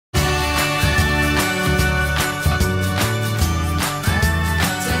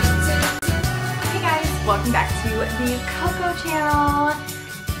welcome back to the Cocco Channel.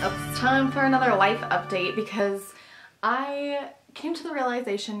 It's time for another life update because I came to the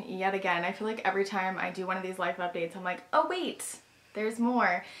realization yet again, I feel like every time I do one of these life updates, I'm like, oh wait, there's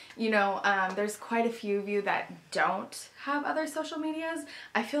more. You know, there's quite a few of you that don't have other social medias.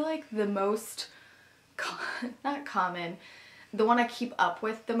 I feel like the most, not common, the one I keep up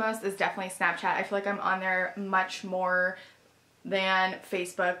with the most is definitely Snapchat. I feel like I'm on there much more than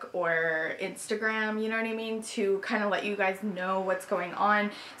Facebook or Instagram, you know what I mean, to kind of let you guys know what's going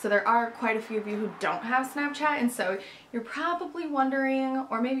on. So there are quite a few of you who don't have Snapchat, and so you're probably wondering,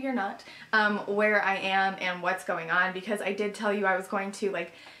 or maybe you're not, where I am and what's going on, because I did tell you I was going to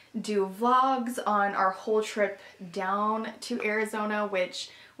like do vlogs on our whole trip down to Arizona, which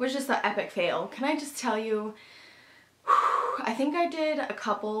was just an epic fail. Can I just tell you, I think I did a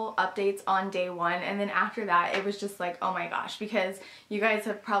couple updates on day one, and then after that it was just like, oh my gosh, because you guys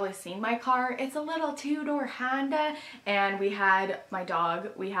have probably seen my car. It's a little two-door Honda, and we had my dog,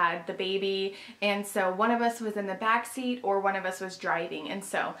 we had the baby, and so one of us was in the back seat or one of us was driving. And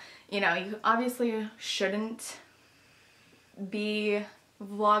so, you know, you obviously shouldn't be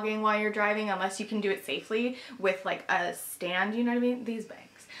vlogging while you're driving unless you can do it safely with like a stand, you know what I mean, these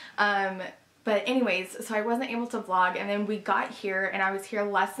bags. But anyways, so I wasn't able to vlog, and then we got here and I was here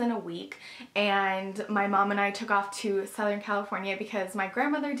less than a week, and my mom and I took off to Southern California because my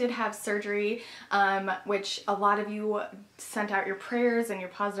grandmother did have surgery, which a lot of you sent out your prayers and your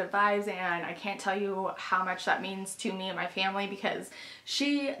positive vibes, and I can't tell you how much that means to me and my family because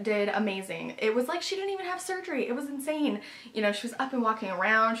she did amazing. It was like she didn't even have surgery. It was insane. You know, she was up and walking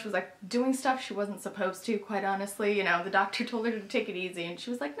around. She was like doing stuff she wasn't supposed to, quite honestly. You know, the doctor told her to take it easy, and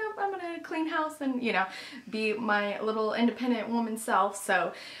she was like, nope, I'm gonna clean house and, you know, be my little independent woman self.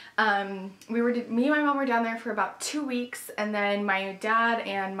 So me and my mom were down there for about 2 weeks, and then my dad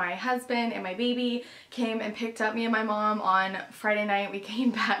and my husband and my baby came and picked up me and my mom on Friday night. We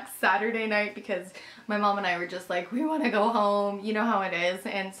came back Saturday night because my mom and I were just like, we want to go home, you know how it is.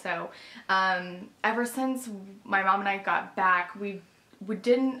 And so ever since my mom and I got back,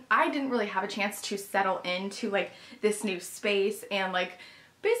 I didn't really have a chance to settle into like this new space and like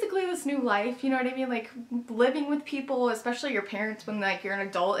basically this new life, you know what I mean? Like living with people, especially your parents when like you're an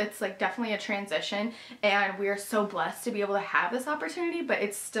adult, it's like definitely a transition, and we are so blessed to be able to have this opportunity, but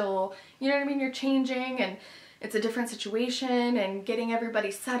it's still, you know what I mean, you're changing and it's a different situation and getting everybody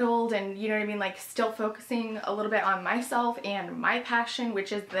settled, and you know what I mean, like still focusing a little bit on myself and my passion,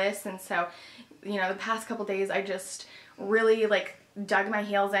 which is this. And so, you know, the past couple days I just really like dug my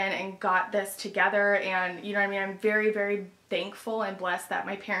heels in and got this together, and you know what I mean, I'm very, very thankful and blessed that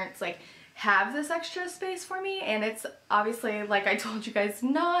my parents like have this extra space for me. And it's obviously, like I told you guys,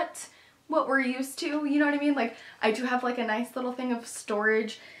 not what we're used to, you know what I mean? Like I do have like a nice little thing of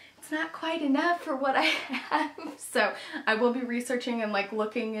storage. It's not quite enough for what I have, so I will be researching and like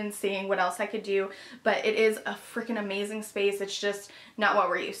looking and seeing what else I could do, but it is a freaking amazing space. It's just not what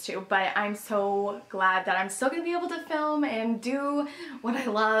we're used to, but I'm so glad that I'm still gonna be able to film and do what I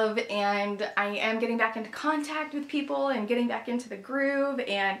love, and I am getting back into contact with people and getting back into the groove,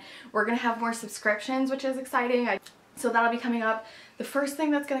 and we're gonna have more subscriptions, which is exciting. So that'll be coming up. The first thing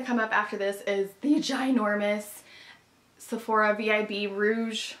that's gonna come up after this is the ginormous Sephora VIB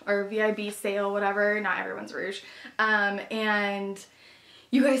Rouge or VIB sale, whatever, not everyone's Rouge, and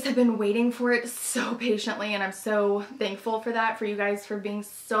you guys have been waiting for it so patiently, and I'm so thankful for that, for you guys for being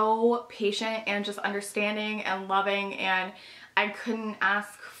so patient and just understanding and loving, and I couldn't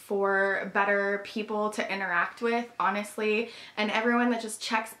ask for better people to interact with, honestly, and everyone that just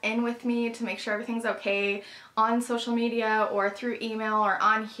checks in with me to make sure everything's okay on social media or through email or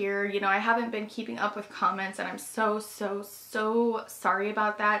on here. You know, I haven't been keeping up with comments, and I'm so sorry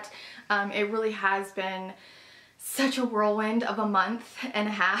about that. It really has been such a whirlwind of a month and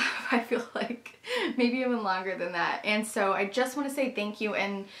a half. I feel like maybe even longer than that. And so I just want to say thank you,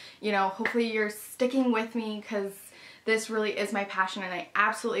 and you know, hopefully you're sticking with me because this really is my passion and I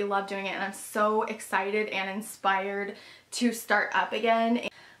absolutely love doing it, and I'm so excited and inspired to start up again.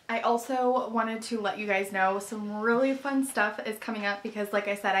 I also wanted to let you guys know some really fun stuff is coming up because, like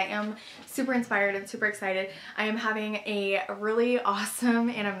I said, I am super inspired and super excited. I am having a really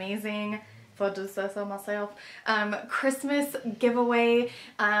awesome and amazing, if I'll just say so myself, Christmas giveaway.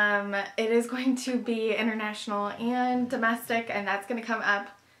 It is going to be international and domestic, and that's going to come up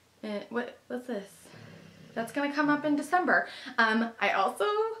in, what's this? That's gonna come up in December. I also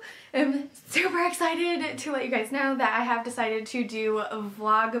am super excited to let you guys know that I have decided to do a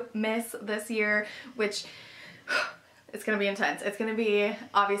Vlogmas this year, which It's gonna be intense. It's gonna be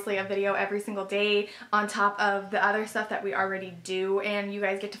obviously a video every single day on top of the other stuff that we already do, and you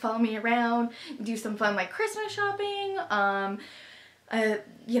guys get to follow me around, do some fun like Christmas shopping,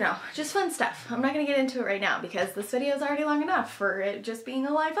 you know, just fun stuff. I'm not gonna get into it right now because this video is already long enough for it just being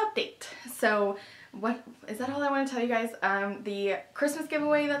a live update. So what is that all I want to tell you guys? The Christmas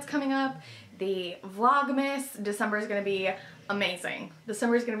giveaway that's coming up, the Vlogmas, December is gonna be amazing.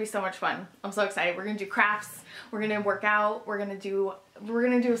 December is gonna be so much fun. I'm so excited. We're gonna do crafts, we're gonna work out, we're gonna do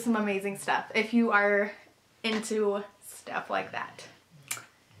some amazing stuff if you are into stuff like that.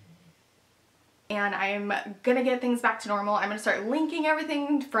 And I'm gonna get things back to normal. I'm gonna start linking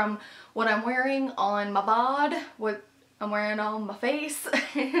everything from what I'm wearing on my bod, what I'm wearing on my face,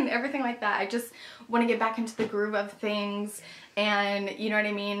 and everything like that. I just want to get back into the groove of things, and you know what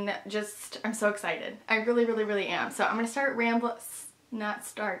I mean? Just, I'm so excited. I really, really, really am. So I'm gonna start rambling, not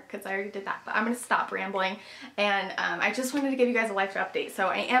start, because I already did that, but I'm gonna stop rambling, and I just wanted to give you guys a life update. So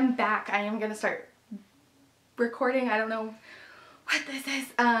I am back. I am gonna start recording. I don't know what this is.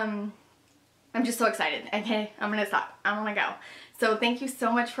 I'm just so excited. Okay, I'm gonna stop. I'm gonna go. So thank you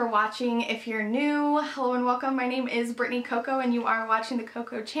so much for watching. If you're new, hello and welcome. My name is Brittany Cocco and you are watching the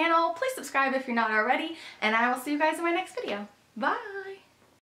Cocco channel. Please subscribe if you're not already, and I will see you guys in my next video. Bye!